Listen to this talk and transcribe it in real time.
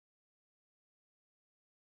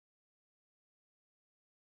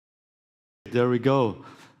There we go.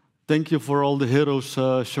 Thank you for all the heroes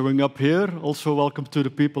showing up here. Also, welcome to the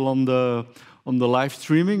people on the live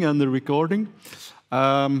streaming and the recording.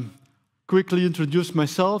 Quickly introduce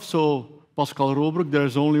myself. So, Pascal Roobrouck.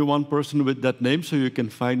 There's only one person with that name, so you can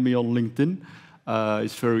find me on LinkedIn.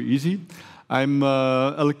 It's very easy. I'm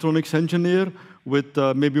an electronics engineer with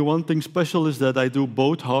maybe one thing special is that I do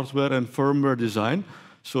both hardware and firmware design.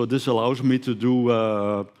 So this allows me to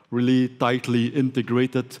do really tightly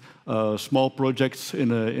integrated small projects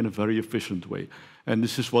in a very efficient way. And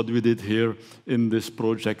this is what we did here in this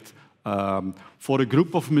project for a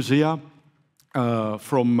group of musea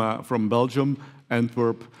from Belgium,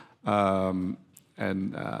 Antwerp,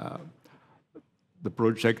 and the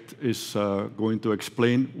project is going to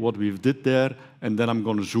explain what we did there, and then I'm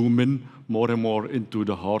going to zoom in more and more into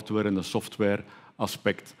the hardware and the software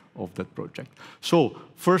aspect of that project. So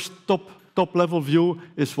first top-level view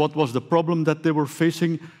is what was the problem that they were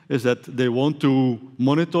facing, is that they want to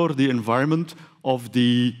monitor the environment of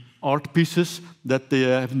the art pieces that they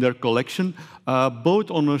have in their collection,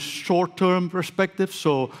 both on a short-term perspective.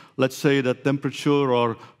 So let's say that temperature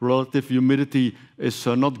or relative humidity is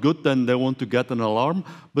not good, then they want to get an alarm.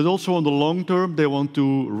 But also on the long term, they want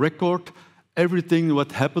to record everything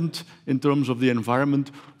what happened in terms of the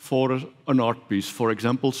environment for an art piece. For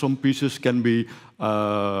example, some pieces can be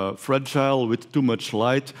fragile with too much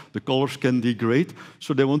light, the colors can degrade.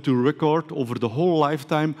 So they want to record over the whole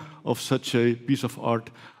lifetime of such a piece of art,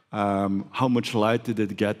 how much light did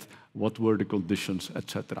it get, what were the conditions,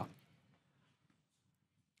 etc.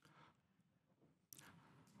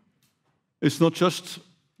 It's not just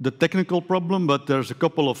the technical problem, but there's a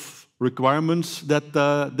couple of requirements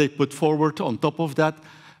that they put forward on top of that.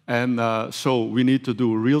 And so we need to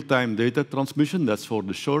do real-time data transmission, that's for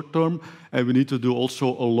the short term, and we need to do also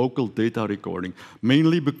a local data recording,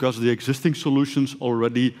 mainly because the existing solutions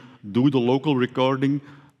already do the local recording.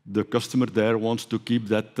 The customer there wants to keep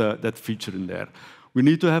that feature in there. We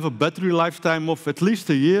need to have a battery lifetime of at least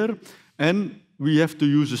a year, and we have to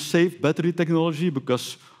use a safe battery technology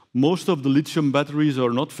because most of the lithium batteries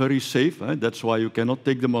are not very safe. That's why you cannot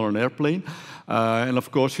take them on an airplane. And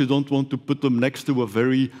of course, you don't want to put them next to a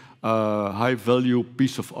very high-value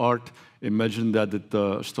piece of art. Imagine that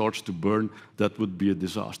it starts to burn. That would be a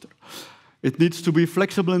disaster. It needs to be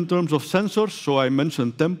flexible in terms of sensors. So I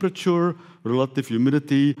mentioned temperature, relative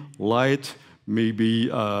humidity, light, maybe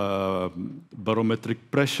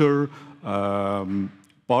barometric pressure,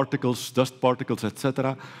 particles, dust particles,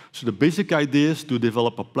 etc. So the basic idea is to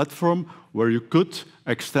develop a platform where you could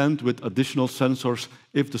extend with additional sensors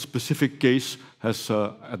if the specific case has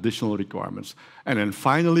additional requirements. And then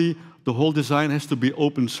finally, the whole design has to be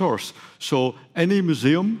open source. So any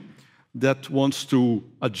museum that wants to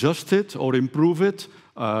adjust it or improve it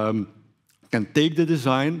can take the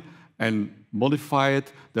design and modify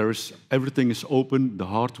it. Everything is open, the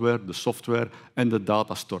hardware, the software, and the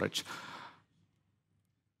data storage.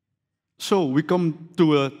 So we come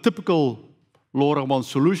to a typical LoRaWAN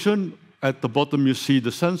solution. At the bottom, you see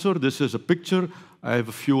the sensor. This is a picture. I have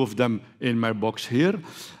a few of them in my box here.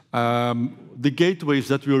 The gateways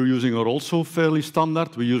that we are using are also fairly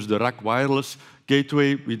standard. We use the rack wireless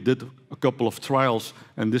gateway. We did a couple of trials,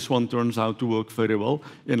 and this one turns out to work very well.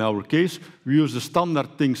 In our case, we use the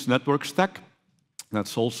standard Things network stack.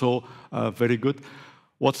 That's also very good.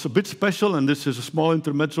 What's a bit special, and this is a small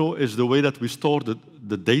intermezzo, is the way that we store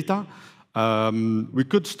the data. We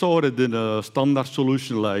could store it in a standard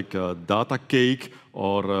solution like Data Cake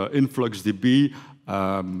or InfluxDB.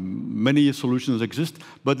 Many solutions exist,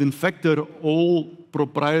 but in fact, they're all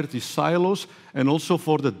proprietary silos, and also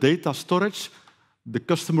for the data storage, the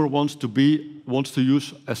customer wants to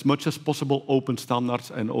use as much as possible open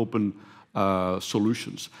standards and open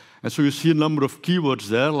solutions. And so you see a number of keywords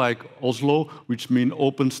there, like Oslo, which mean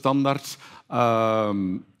open standards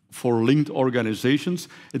for linked organizations.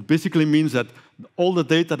 It basically means that all the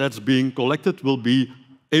data that's being collected will be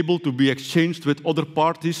able to be exchanged with other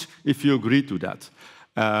parties if you agree to that.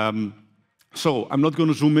 So I'm not going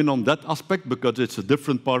to zoom in on that aspect because it's a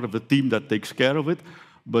different part of the team that takes care of it,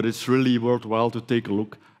 but it's really worthwhile to take a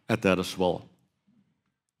look at that as well.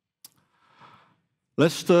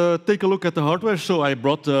 Let's take a look at the hardware. So I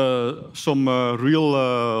brought some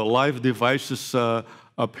real live devices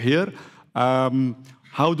up here.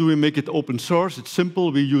 How do we make it open source? It's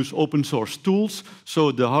simple. We use open source tools.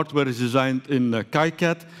 So the hardware is designed in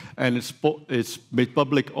KiCad, and it's made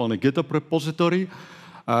public on a GitHub repository.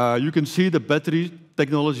 You can see the battery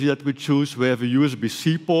technology that we choose. We have a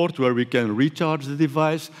USB-C port where we can recharge the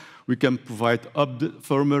device. We can provide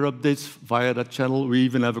firmware updates via that channel. We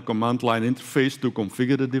even have a command line interface to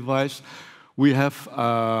configure the device. We have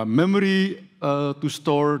memory to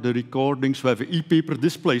store the recordings. We have an e-paper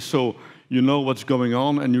display, so you know what's going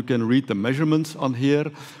on, and you can read the measurements on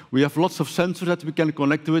here. We have lots of sensors that we can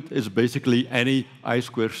connect to it. It's basically any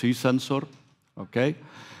I2C sensor, okay?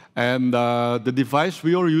 And the device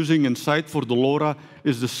we are using inside for the LoRa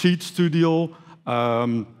is the Seed Studio,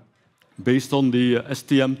 based on the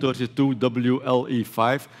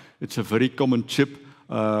STM32WLE5. It's a very common chip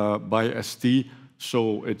by ST,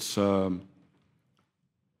 so it's a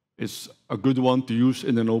good one to use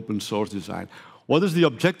in an open source design. What is the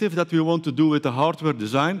objective that we want to do with the hardware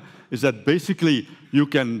design? Is that basically you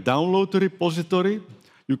can download the repository,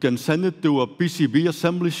 you can send it to a PCB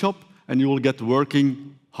assembly shop, and you will get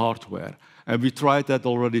working hardware. And we tried that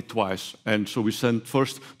already twice. And so we sent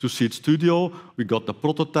first to Seed Studio, we got the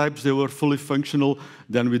prototypes, they were fully functional.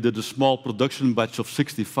 Then we did a small production batch of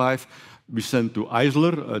 65. We sent to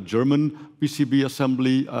Eisler, a German PCB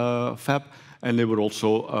assembly fab, and they were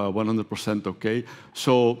also 100% okay.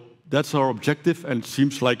 So that's our objective, and it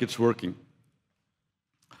seems like it's working.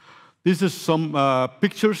 This is some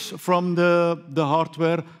pictures from the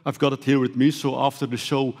hardware. I've got it here with me, so after the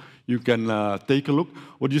show, you can take a look.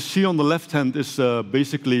 What you see on the left hand is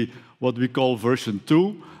basically what we call version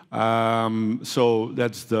 2. So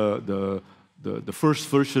that's the first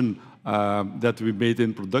version that we made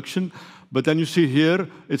in production. But then you see here,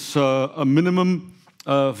 it's a minimum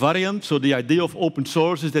variant. So the idea of open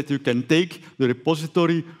source is that you can take the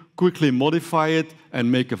repository, quickly modify it, and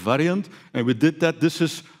make a variant. And we did that. This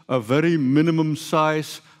is a very minimum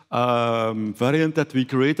size variant that we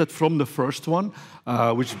created from the first one,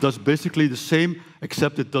 which does basically the same,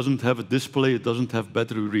 except it doesn't have a display, it doesn't have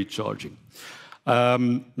battery recharging.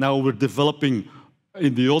 Now we're developing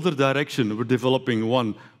in the other direction, we're developing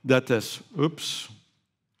one that has,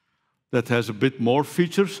 that has a bit more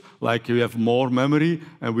features, like you have more memory,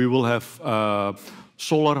 and we will have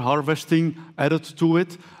solar harvesting added to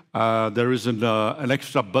it. There is an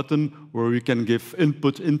extra button where we can give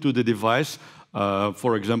input into the device.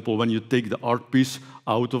 For example, when you take the art piece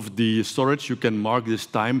out of the storage, you can mark this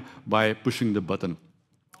time by pushing the button.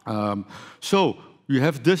 So you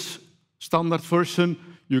have this standard version.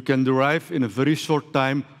 You can derive in a very short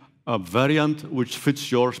time a variant which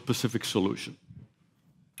fits your specific solution.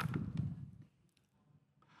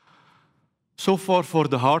 So far for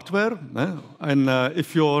the hardware, and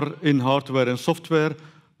if you're in hardware and software,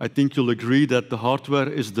 I think you'll agree that the hardware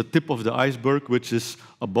is the tip of the iceberg, which is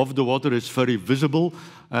above the water. It's very visible,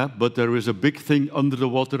 but there is a big thing under the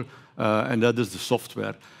water, and that is the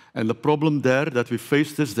software. And the problem there that we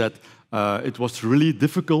faced is that it was really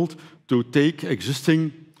difficult to take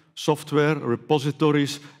existing software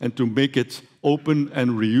repositories and to make it open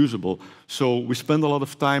and reusable. So we spend a lot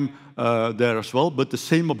of time there as well, but the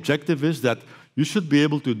same objective is that you should be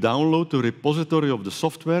able to download the repository of the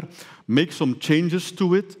software, make some changes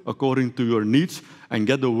to it according to your needs, and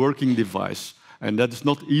get a working device. And that is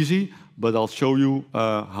not easy, but I'll show you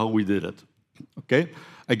how we did it. Okay?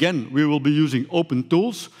 Again, we will be using open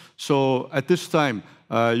tools. So at this time,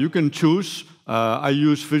 you can choose. I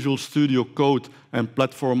use Visual Studio Code and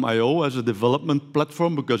Platform I/O as a development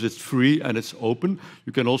platform because it's free and it's open.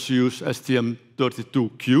 You can also use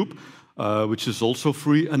STM32Cube, which is also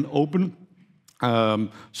free and open.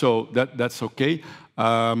 So that's okay.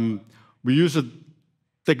 We use a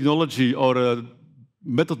technology or a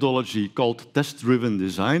methodology called test-driven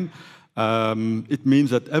design. It means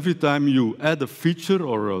that every time you add a feature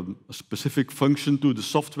or a specific function to the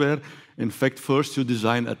software, in fact, first you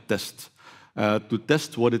design a test to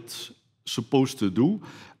test what it's supposed to do.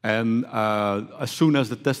 And as soon as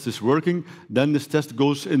the test is working, then this test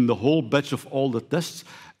goes in the whole batch of all the tests.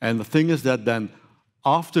 And the thing is that then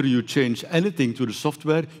after you change anything to the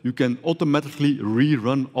software, you can automatically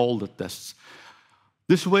rerun all the tests.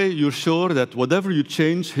 This way, you're sure that whatever you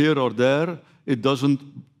change here or there, it doesn't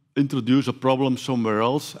introduce a problem somewhere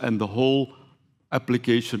else, and the whole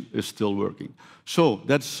application is still working. So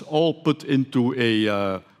that's all put into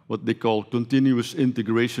a what they call continuous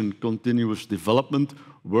integration, continuous development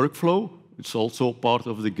workflow. It's also part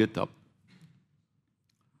of the GitHub.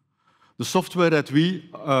 The software that we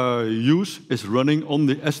use is running on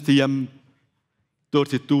the STM32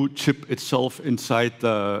 chip itself inside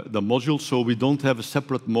the module, so we don't have a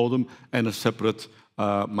separate modem and a separate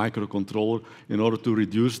microcontroller. In order to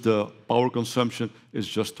reduce the power consumption, it's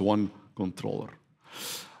just one controller.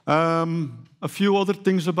 A few other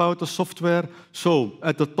things about the software. So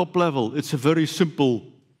at the top level, it's a very simple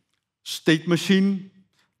state machine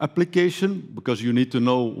application, because you need to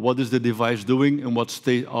know what is the device doing, in what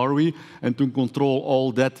state are we, and to control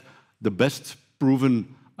all that, the best proven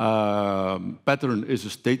pattern is a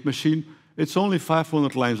state machine. It's only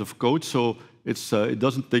 500 lines of code, so it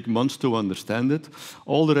doesn't take months to understand it.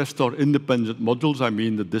 All the rest are independent modules. I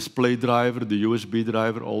mean, the display driver, the USB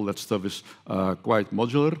driver, all that stuff is quite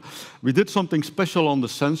modular. We did something special on the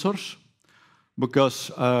sensors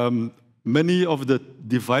because many of the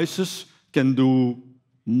devices can do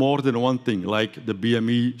more than one thing, like the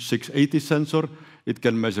BME 680 sensor. It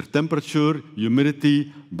can measure temperature,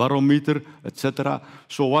 humidity, barometer, etc.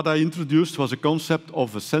 So what I introduced was a concept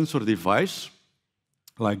of a sensor device,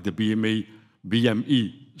 like the BME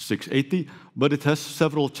 680, but it has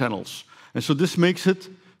several channels. And so this makes it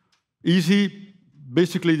easy.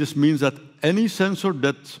 Basically, this means that any sensor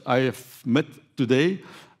that I have met today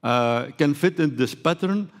can fit in this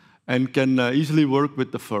pattern and can easily work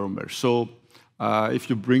with the firmware. So if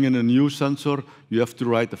you bring in a new sensor, you have to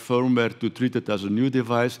write the firmware to treat it as a new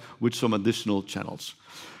device with some additional channels.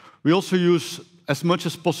 We also use, as much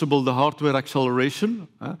as possible, the hardware acceleration.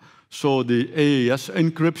 So the AES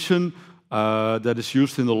encryption that is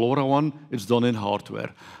used in the LoRaWAN, it's done in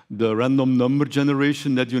hardware. The random number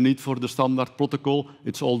generation that you need for the standard protocol,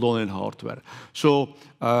 it's all done in hardware. So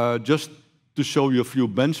just to show you a few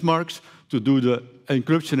benchmarks, to do the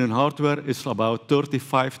encryption in hardware is about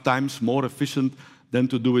 35 times more efficient than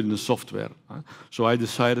to do it in the software. So I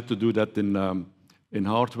decided to do that in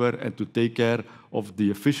hardware and to take care of the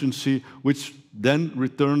efficiency, which then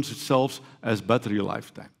returns itself as battery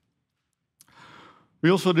lifetime. We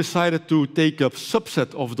also decided to take a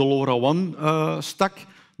subset of the LoRaWAN stack,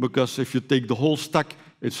 because if you take the whole stack,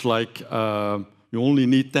 it's like you only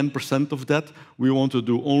need 10% of that. We want to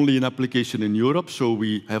do only an application in Europe, so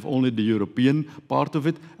we have only the European part of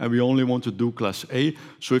it, and we only want to do Class A.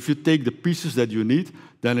 So if you take the pieces that you need,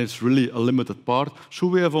 then it's really a limited part. So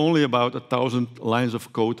we have only about 1,000 lines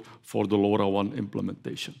of code for the LoRaWAN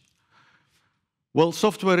implementation. Well,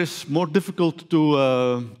 software is more difficult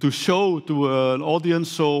to show to an audience,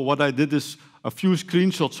 so what I did is a few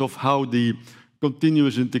screenshots of how the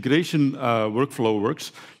continuous integration workflow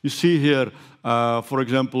works. You see here, for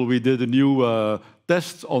example, we did a new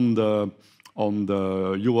test on the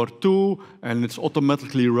UR2, and it's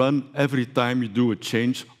automatically run every time you do a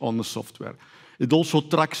change on the software. It also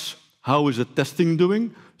tracks how is the testing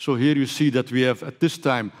doing. So here you see that we have, at this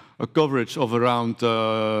time, a coverage of around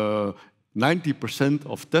 90%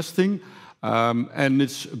 of testing, and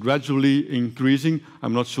it's gradually increasing.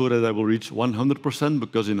 I'm not sure that I will reach 100%,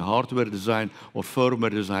 because in hardware design or firmware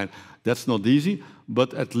design, that's not easy,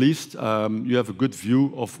 but at least you have a good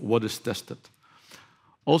view of what is tested.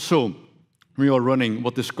 Also, we are running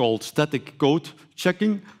what is called static code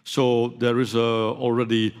checking. So there is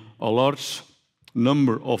already a large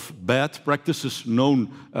number of bad practices known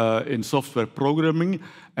in software programming.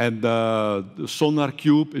 And the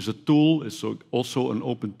SonarQube is a tool, it's also an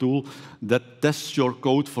open tool, that tests your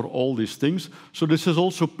code for all these things. So this is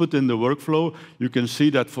also put in the workflow. You can see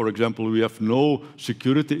that, for example, we have no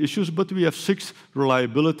security issues, but we have 6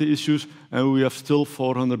 reliability issues, and we have still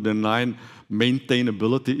 409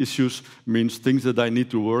 maintainability issues, means things that I need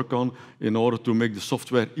to work on in order to make the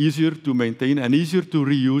software easier to maintain and easier to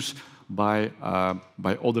reuse by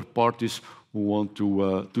other parties who want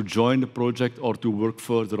to join the project or to work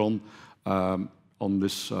further on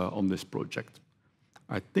this project.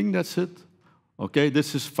 I think that's it. Okay,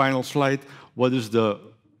 this is final slide. What is the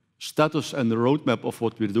status and the roadmap of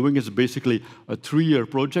what we're doing? It's basically a 3-year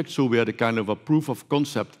project. So we had a kind of a proof of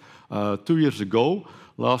concept 2 years ago.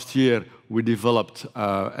 Last year, we developed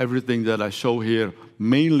everything that I show here,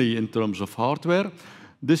 mainly in terms of hardware.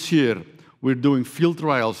 This year, we're doing field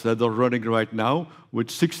trials that are running right now with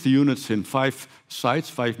 60 units in 5 sites,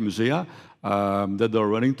 5 musea, that are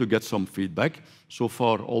running to get some feedback. So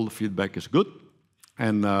far, all the feedback is good.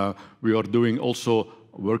 And we are doing also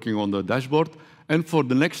working on the dashboard. And for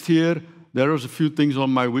the next year, there is a few things on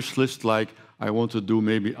my wish list, like I want to do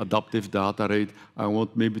maybe adaptive data rate. I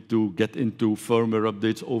want maybe to get into firmware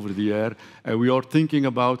updates over the air. And we are thinking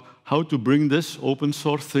about how to bring this open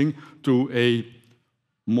source thing to a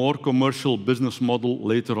more commercial business model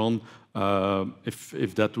later on,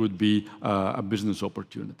 if that would be a business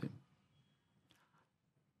opportunity.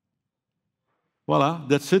 Voila,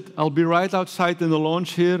 that's it. I'll be right outside in the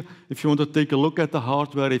launch here if you want to take a look at the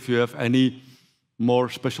hardware, if you have any more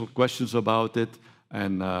special questions about it.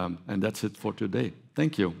 And that's it for today.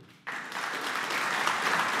 Thank you.